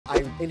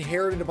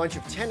inherited a bunch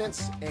of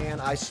tenants, and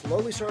I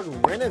slowly started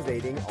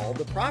renovating all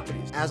the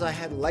properties. As I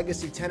had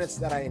legacy tenants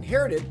that I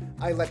inherited,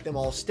 I let them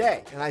all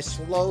stay, and I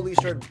slowly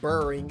started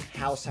burring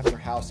house after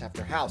house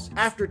after house.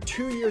 After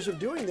 2 years of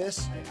doing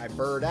this, I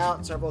burred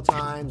out several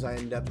times. I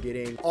ended up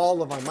getting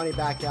all of my money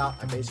back out.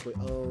 I basically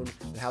owned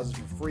the houses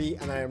for free,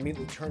 and then I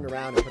immediately turned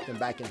around and put them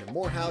back into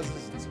more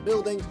houses and some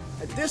buildings.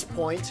 At this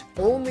point,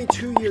 only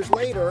 2 years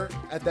later,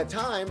 at that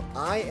time,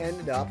 I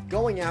ended up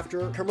going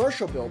after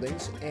commercial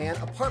buildings and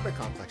apartment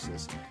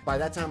complexes. By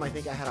that time, I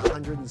think I had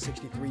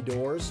 163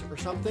 doors or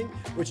something,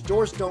 which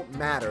doors don't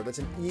matter. That's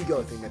an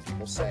ego thing that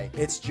people say.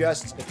 It's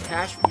just the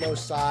cash flow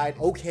side,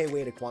 okay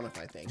way to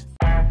quantify things.